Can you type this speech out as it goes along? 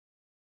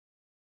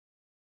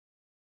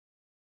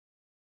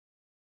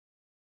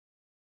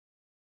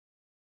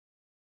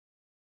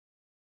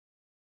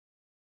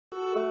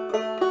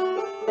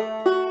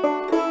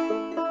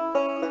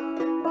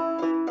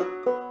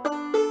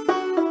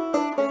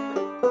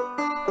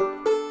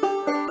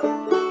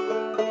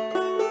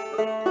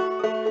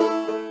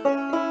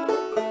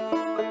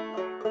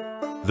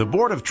The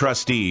Board of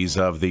Trustees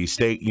of the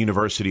State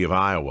University of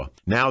Iowa,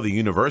 now the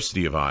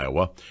University of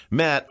Iowa,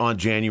 met on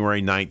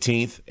January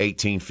 19,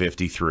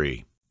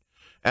 1853.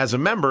 As a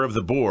member of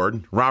the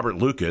board, Robert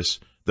Lucas,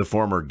 the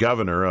former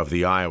governor of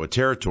the Iowa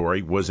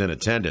Territory, was in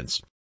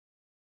attendance.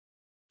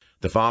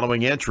 The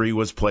following entry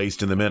was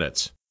placed in the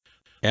minutes.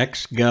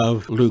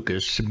 Ex-Gov.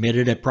 Lucas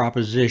submitted a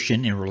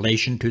proposition in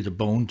relation to the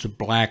bones of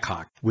Black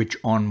Hawk, which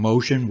on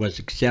motion was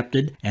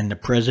accepted, and the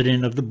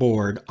president of the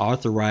board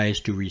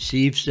authorized to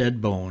receive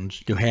said bones,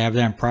 to have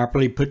them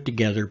properly put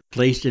together,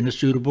 placed in a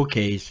suitable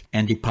case,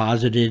 and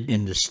deposited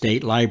in the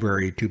state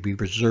library to be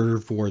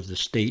preserved for the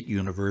state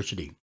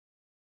university.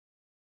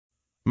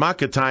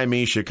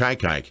 Makataimi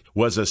Shikaikaik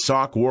was a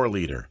Sauk war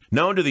leader,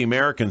 known to the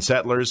American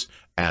settlers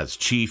as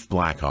Chief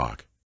Black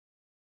Hawk.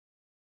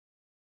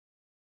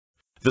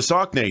 The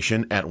Sauk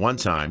Nation, at one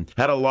time,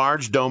 had a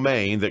large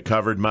domain that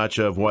covered much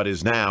of what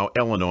is now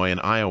Illinois and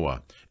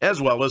Iowa,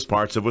 as well as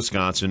parts of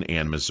Wisconsin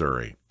and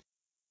Missouri.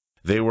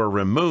 They were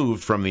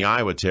removed from the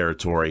Iowa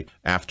Territory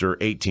after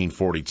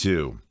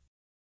 1842.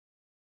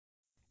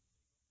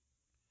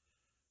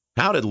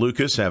 How did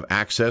Lucas have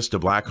access to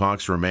Black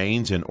Hawk's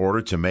remains in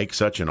order to make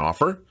such an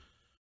offer?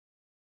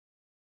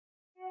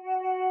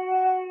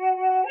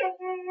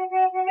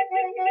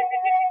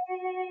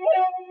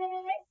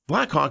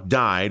 Black Hawk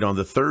died on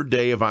the 3rd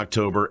day of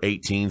October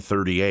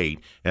 1838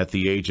 at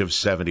the age of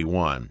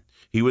 71.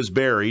 He was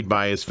buried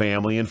by his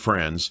family and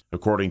friends,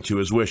 according to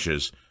his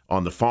wishes,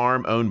 on the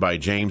farm owned by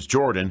James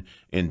Jordan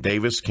in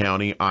Davis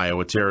County,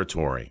 Iowa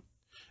Territory.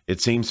 It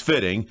seems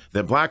fitting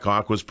that Black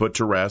Hawk was put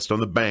to rest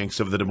on the banks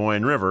of the Des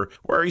Moines River,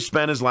 where he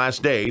spent his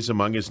last days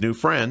among his new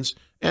friends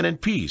and in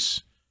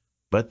peace.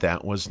 But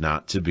that was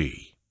not to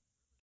be.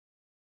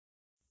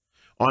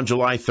 On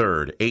July 3,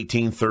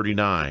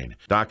 1839,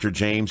 Dr.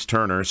 James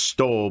Turner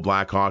stole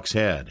Black Hawk's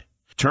head.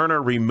 Turner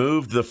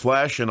removed the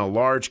flesh in a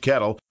large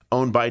kettle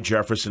owned by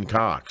Jefferson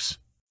Cox.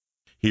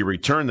 He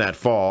returned that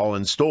fall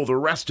and stole the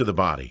rest of the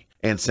body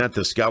and sent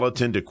the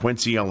skeleton to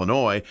Quincy,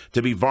 Illinois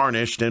to be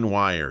varnished and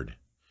wired.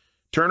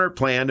 Turner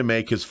planned to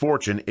make his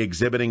fortune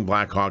exhibiting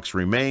Black Hawk's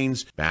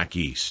remains back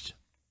east.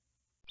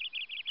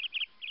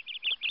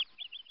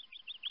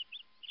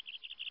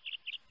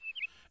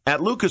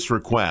 At Lucas'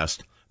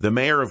 request, the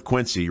mayor of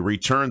Quincy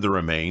returned the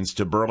remains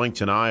to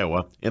Burlington,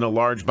 Iowa, in a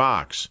large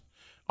box.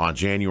 On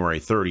January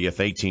 30,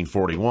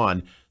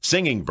 1841,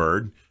 Singing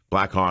Bird,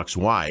 Black Hawk's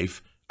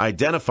wife,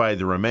 identified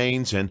the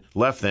remains and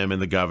left them in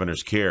the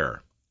governor's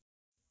care.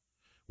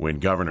 When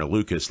Governor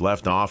Lucas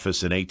left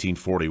office in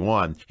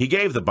 1841, he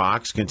gave the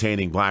box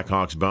containing Black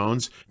Hawk's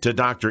bones to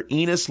Dr.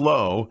 Enos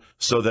Lowe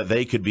so that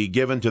they could be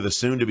given to the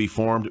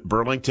soon-to-be-formed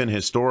Burlington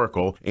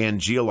Historical and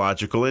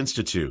Geological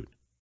Institute.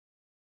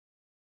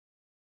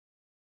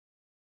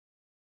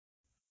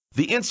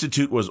 The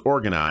institute was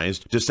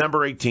organized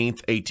December 18,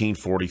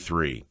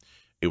 1843.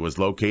 It was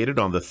located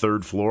on the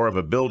 3rd floor of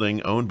a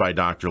building owned by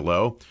Dr.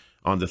 Lowe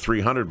on the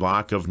 300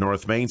 block of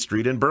North Main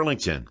Street in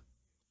Burlington.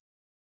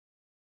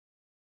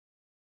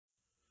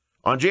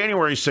 On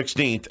January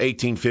 16,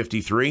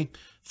 1853,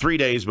 3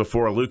 days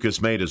before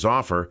Lucas made his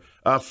offer,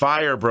 a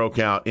fire broke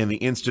out in the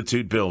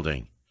institute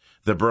building.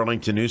 The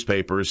Burlington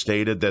newspapers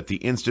stated that the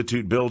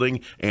institute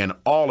building and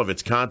all of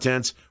its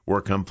contents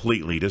were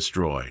completely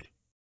destroyed.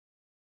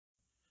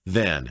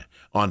 Then,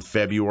 on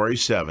February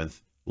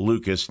 7th,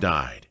 Lucas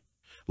died,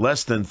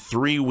 less than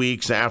 3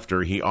 weeks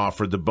after he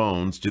offered the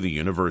bones to the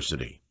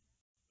university.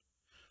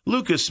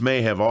 Lucas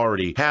may have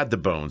already had the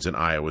bones in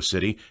Iowa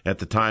City at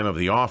the time of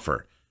the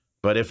offer,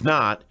 but if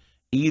not,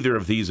 either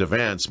of these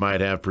events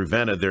might have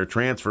prevented their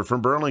transfer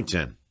from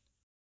Burlington.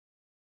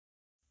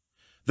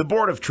 The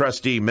Board of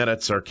Trustee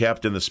minutes are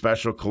kept in the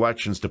Special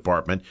Collections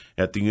Department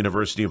at the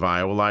University of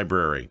Iowa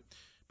Library.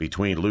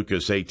 Between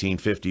Lucas'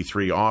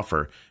 1853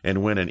 offer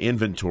and when an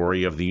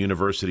inventory of the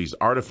university's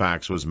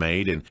artifacts was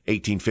made in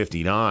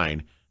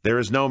 1859, there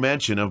is no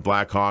mention of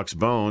Black Hawk's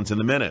bones in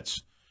the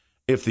minutes.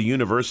 If the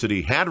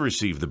university had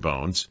received the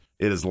bones,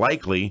 it is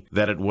likely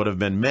that it would have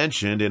been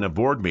mentioned in a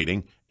board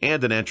meeting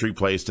and an entry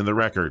placed in the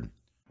record.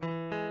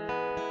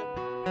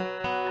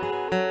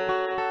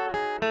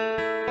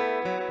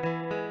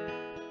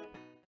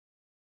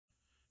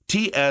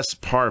 T.S.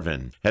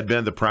 Parvin had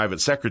been the private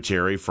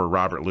secretary for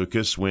Robert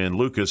Lucas when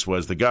Lucas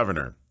was the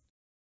governor.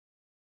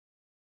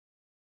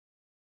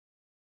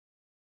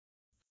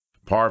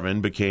 Parvin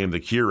became the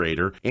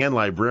curator and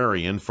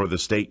librarian for the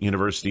State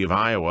University of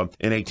Iowa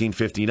in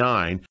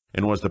 1859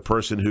 and was the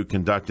person who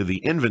conducted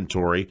the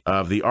inventory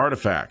of the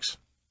artifacts.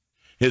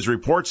 His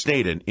report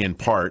stated, in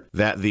part,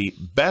 that the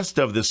best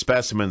of the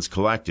specimens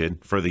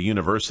collected for the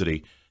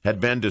university had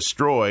been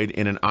destroyed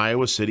in an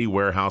Iowa City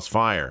warehouse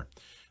fire.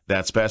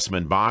 That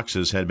specimen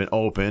boxes had been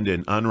opened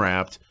and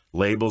unwrapped,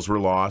 labels were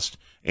lost,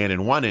 and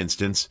in one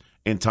instance,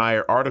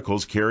 entire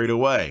articles carried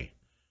away.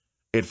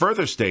 It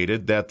further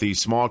stated that the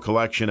small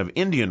collection of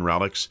Indian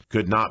relics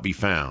could not be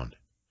found.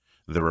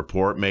 The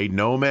report made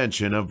no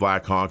mention of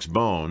Black Hawk's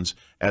bones,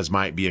 as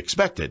might be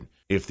expected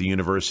if the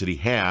university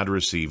had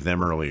received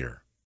them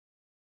earlier.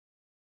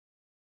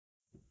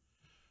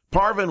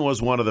 Parvin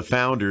was one of the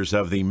founders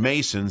of the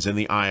Masons in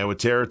the Iowa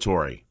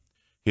Territory.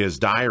 His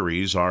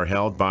diaries are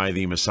held by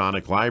the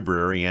Masonic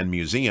Library and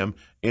Museum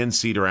in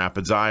Cedar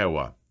Rapids,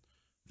 Iowa.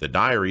 The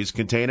diaries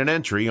contain an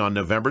entry on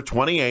November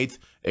 28,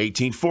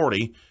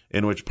 1840,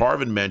 in which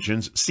Parvin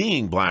mentions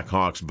seeing Black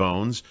Hawk's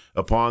bones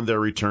upon their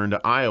return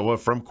to Iowa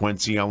from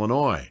Quincy,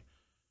 Illinois.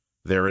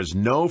 There is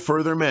no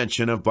further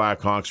mention of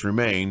Black Hawk's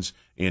remains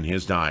in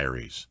his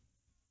diaries.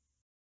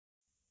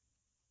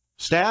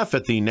 Staff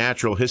at the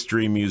Natural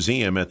History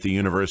Museum at the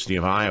University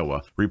of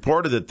Iowa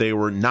reported that they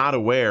were not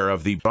aware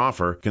of the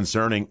offer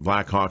concerning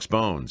Black Hawk's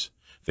bones.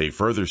 They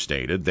further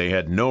stated they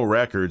had no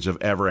records of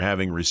ever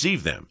having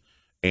received them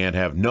and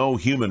have no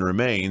human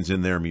remains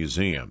in their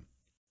museum.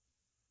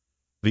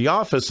 The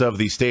Office of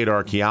the State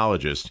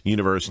Archaeologist,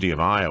 University of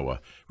Iowa,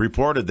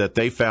 reported that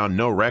they found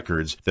no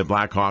records that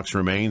Black Hawk's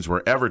remains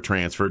were ever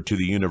transferred to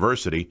the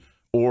university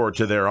or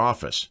to their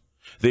office.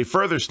 They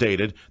further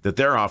stated that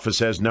their office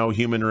has no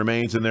human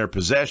remains in their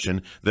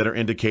possession that are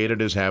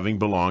indicated as having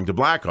belonged to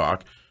Black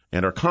Hawk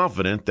and are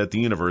confident that the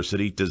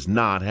university does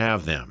not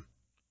have them.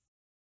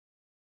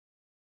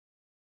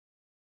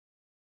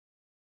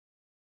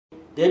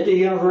 Did the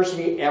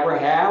university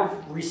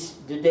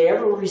did they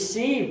ever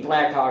receive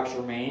Black Hawk's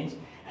remains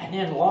and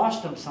then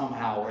lost them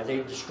somehow? Were they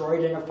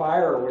destroyed in a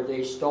fire or were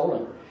they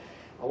stolen?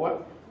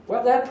 Well,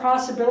 that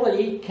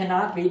possibility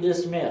cannot be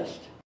dismissed.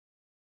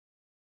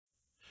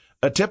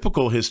 A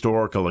typical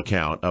historical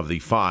account of the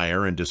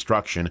fire and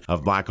destruction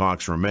of Black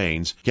Hawk's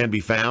remains can be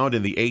found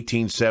in the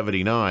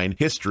 1879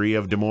 History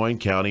of Des Moines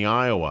County,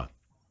 Iowa.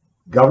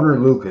 Governor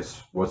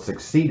Lucas was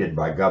succeeded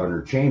by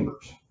Governor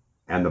Chambers,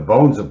 and the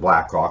bones of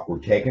Black Hawk were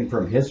taken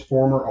from his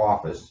former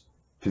office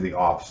to the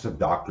office of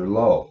Dr.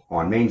 Lowe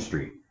on Main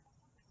Street.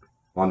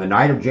 On the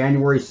night of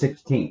January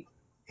 16,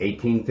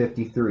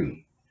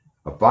 1853,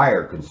 a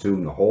fire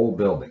consumed the whole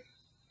building.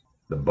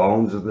 The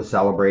bones of the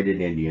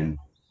celebrated Indian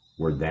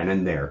were then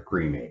and there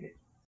cremated.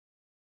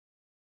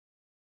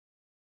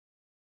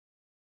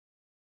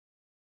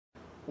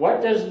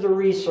 What does the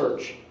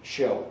research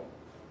show?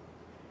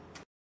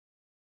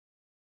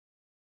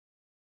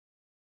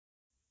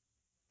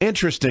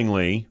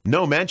 Interestingly,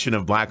 no mention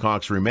of Black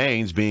Hawk's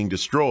remains being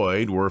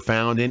destroyed were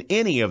found in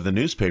any of the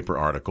newspaper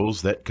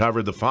articles that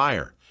covered the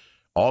fire.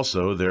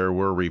 Also, there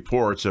were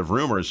reports of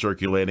rumors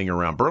circulating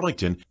around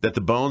Burlington that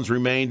the bones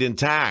remained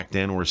intact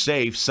and were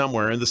safe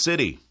somewhere in the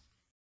city.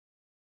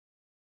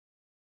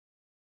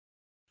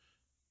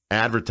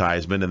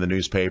 Advertisement in the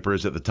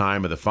newspapers at the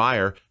time of the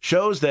fire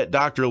shows that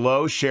Dr.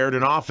 Lowe shared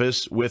an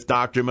office with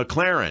Dr.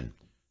 McLaren,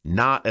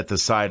 not at the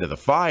site of the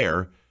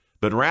fire,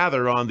 but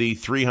rather on the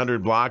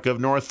 300 block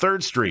of North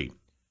 3rd Street.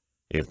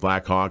 If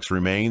Black Hawk's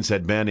remains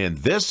had been in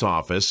this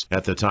office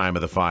at the time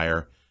of the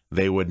fire,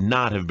 they would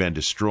not have been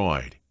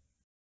destroyed.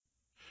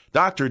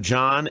 Dr.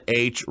 John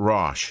H.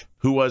 Roche,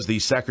 who was the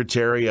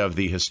secretary of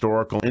the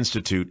Historical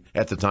Institute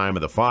at the time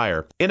of the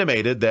fire,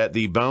 intimated that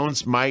the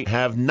bones might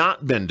have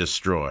not been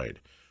destroyed.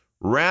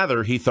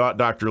 Rather, he thought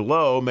Dr.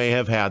 Lowe may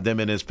have had them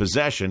in his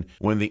possession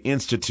when the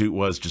Institute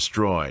was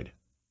destroyed.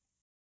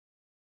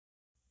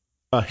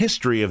 A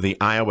history of the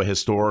Iowa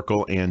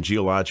Historical and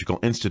Geological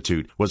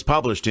Institute was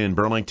published in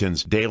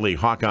Burlington's Daily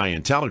Hawkeye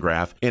and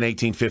Telegraph in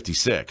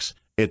 1856.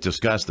 It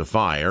discussed the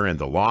fire and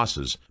the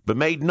losses, but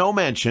made no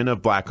mention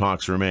of Black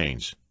Hawk's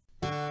remains.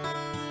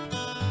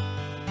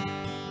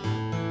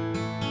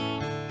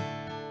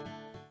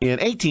 In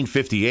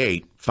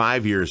 1858,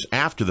 5 years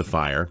after the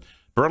fire,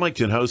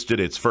 Burlington hosted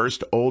its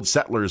first Old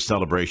Settlers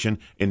celebration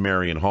in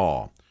Marion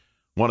Hall.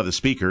 One of the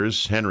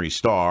speakers, Henry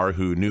Starr,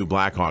 who knew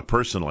Black Hawk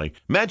personally,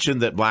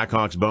 mentioned that Black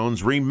Hawk's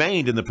bones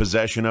remained in the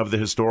possession of the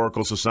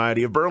Historical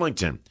Society of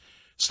Burlington.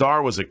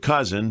 Starr was a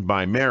cousin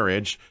by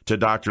marriage to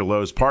Dr.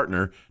 Lowe's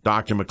partner,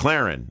 Dr.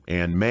 McLaren,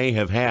 and may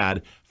have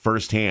had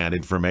first-hand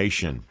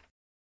information.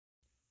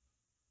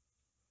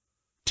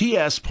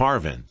 T.S.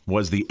 Parvin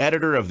was the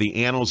editor of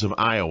the Annals of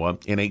Iowa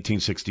in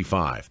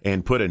 1865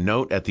 and put a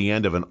note at the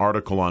end of an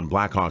article on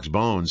Black Hawk's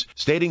bones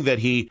stating that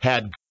he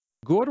had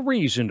good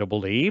reason to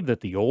believe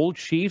that the old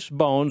chief's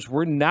bones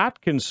were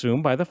not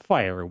consumed by the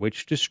fire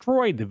which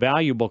destroyed the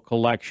valuable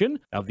collection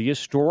of the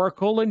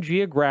Historical and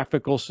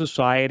Geographical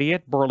Society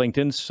at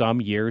Burlington some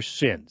years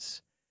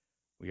since.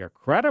 We are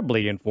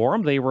credibly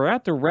informed they were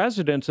at the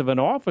residence of an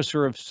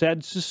officer of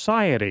said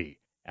society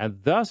and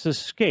thus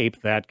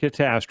escaped that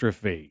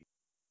catastrophe.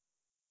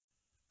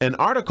 An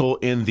article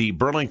in the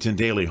Burlington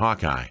Daily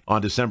Hawkeye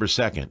on December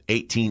 2,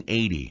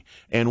 1880,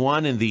 and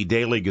one in the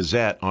Daily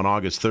Gazette on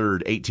August 3,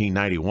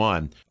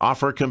 1891,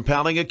 offer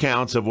compelling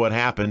accounts of what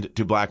happened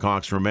to Black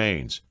Hawk's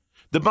remains.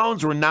 The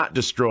bones were not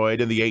destroyed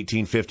in the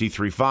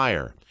 1853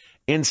 fire.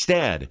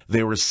 Instead,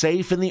 they were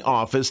safe in the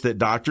office that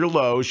Dr.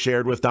 Lowe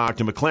shared with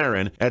Dr.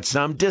 McLaren at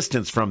some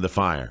distance from the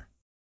fire.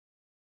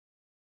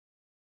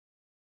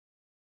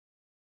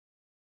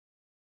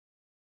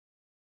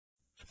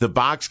 The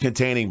box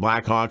containing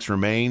Black Hawk's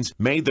remains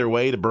made their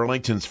way to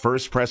Burlington's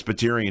First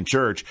Presbyterian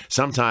Church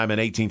sometime in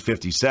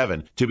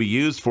 1857 to be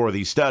used for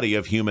the study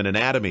of human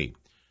anatomy.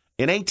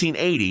 In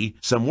 1880,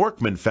 some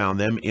workmen found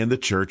them in the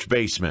church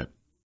basement.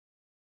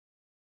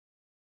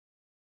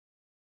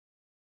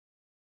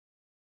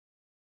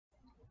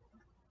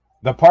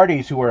 The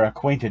parties who were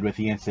acquainted with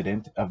the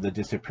incident of the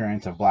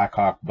disappearance of Black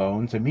Hawk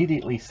bones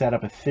immediately set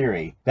up a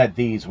theory that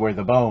these were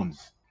the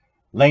bones.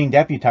 Lane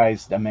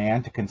deputized a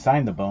man to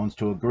consign the bones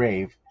to a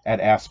grave at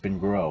Aspen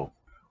Grove.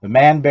 The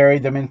man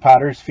buried them in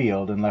Potter's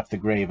Field and left the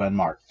grave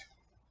unmarked.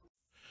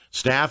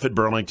 Staff at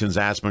Burlington's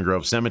Aspen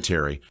Grove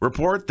Cemetery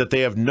report that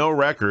they have no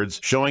records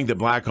showing that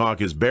Black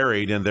Hawk is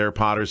buried in their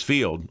Potter's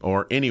Field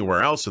or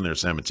anywhere else in their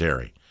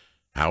cemetery.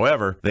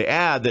 However, they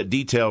add that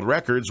detailed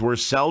records were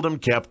seldom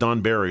kept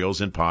on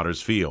burials in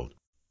Potter's Field.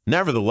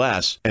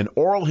 Nevertheless, an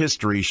oral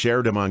history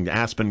shared among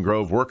Aspen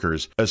Grove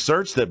workers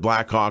asserts that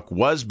Black Hawk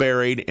was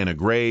buried in a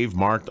grave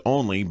marked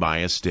only by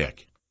a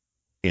stick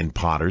in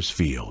Potter's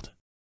Field.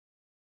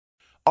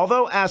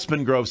 Although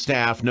Aspen Grove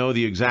staff know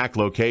the exact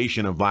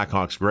location of Black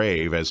Hawk's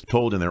grave as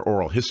told in their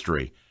oral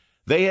history,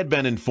 they had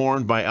been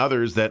informed by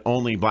others that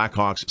only Black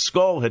Hawk's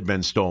skull had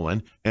been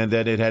stolen and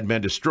that it had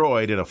been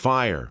destroyed in a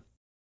fire.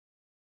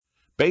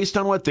 Based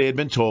on what they had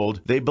been told,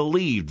 they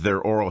believed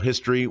their oral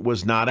history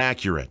was not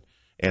accurate,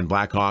 and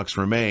Black Hawk's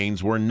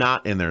remains were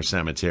not in their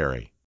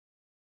cemetery.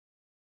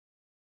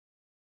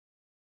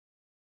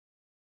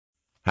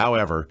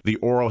 However, the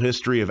oral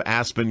history of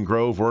Aspen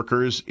Grove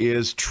workers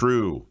is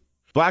true.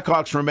 Black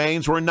Hawk's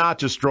remains were not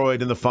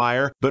destroyed in the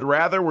fire, but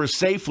rather were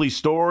safely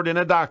stored in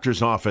a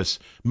doctor's office,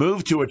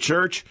 moved to a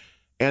church,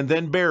 and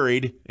then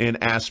buried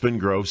in Aspen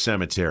Grove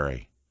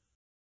Cemetery.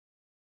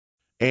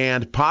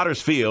 And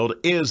Potter's Field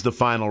is the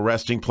final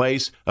resting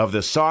place of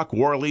the Sauk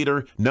war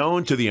leader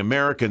known to the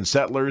American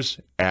settlers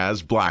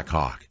as Black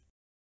Hawk.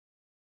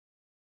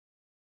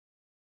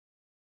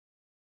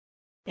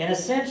 In a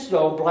sense,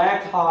 though,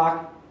 Black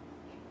Hawk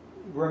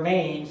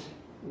remains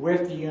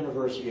with the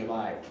University of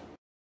Iowa.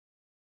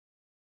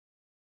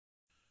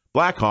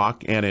 Black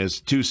Hawk and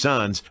his two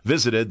sons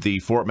visited the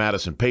Fort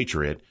Madison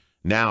Patriot,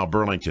 now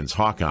Burlington's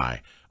Hawkeye,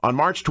 on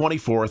March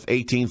 24,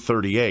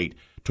 1838,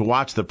 to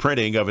watch the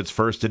printing of its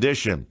first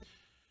edition.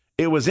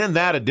 It was in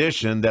that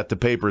edition that the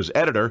paper's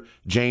editor,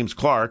 James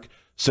Clark,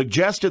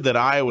 suggested that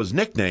Iowa's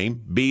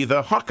nickname be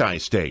the Hawkeye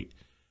State,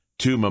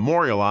 to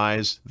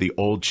memorialize the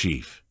old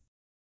chief.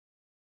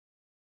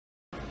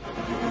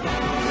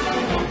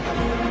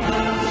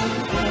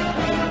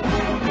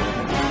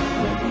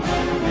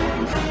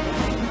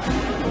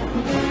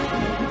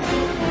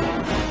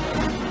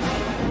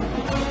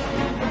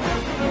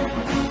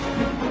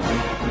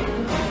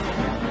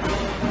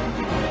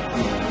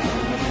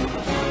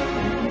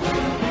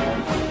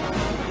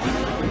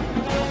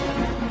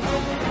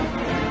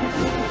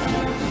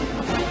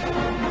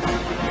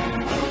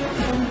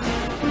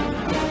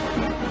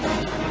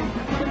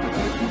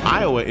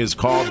 Iowa is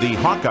called the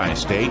Hawkeye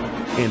State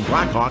in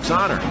Black Hawk's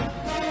honor.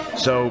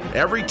 So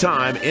every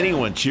time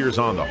anyone cheers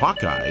on the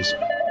Hawkeyes,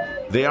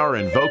 they are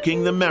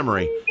invoking the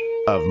memory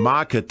of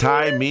Ma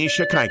Katai Mi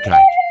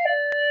Shakaikai,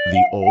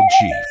 the old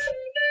chief.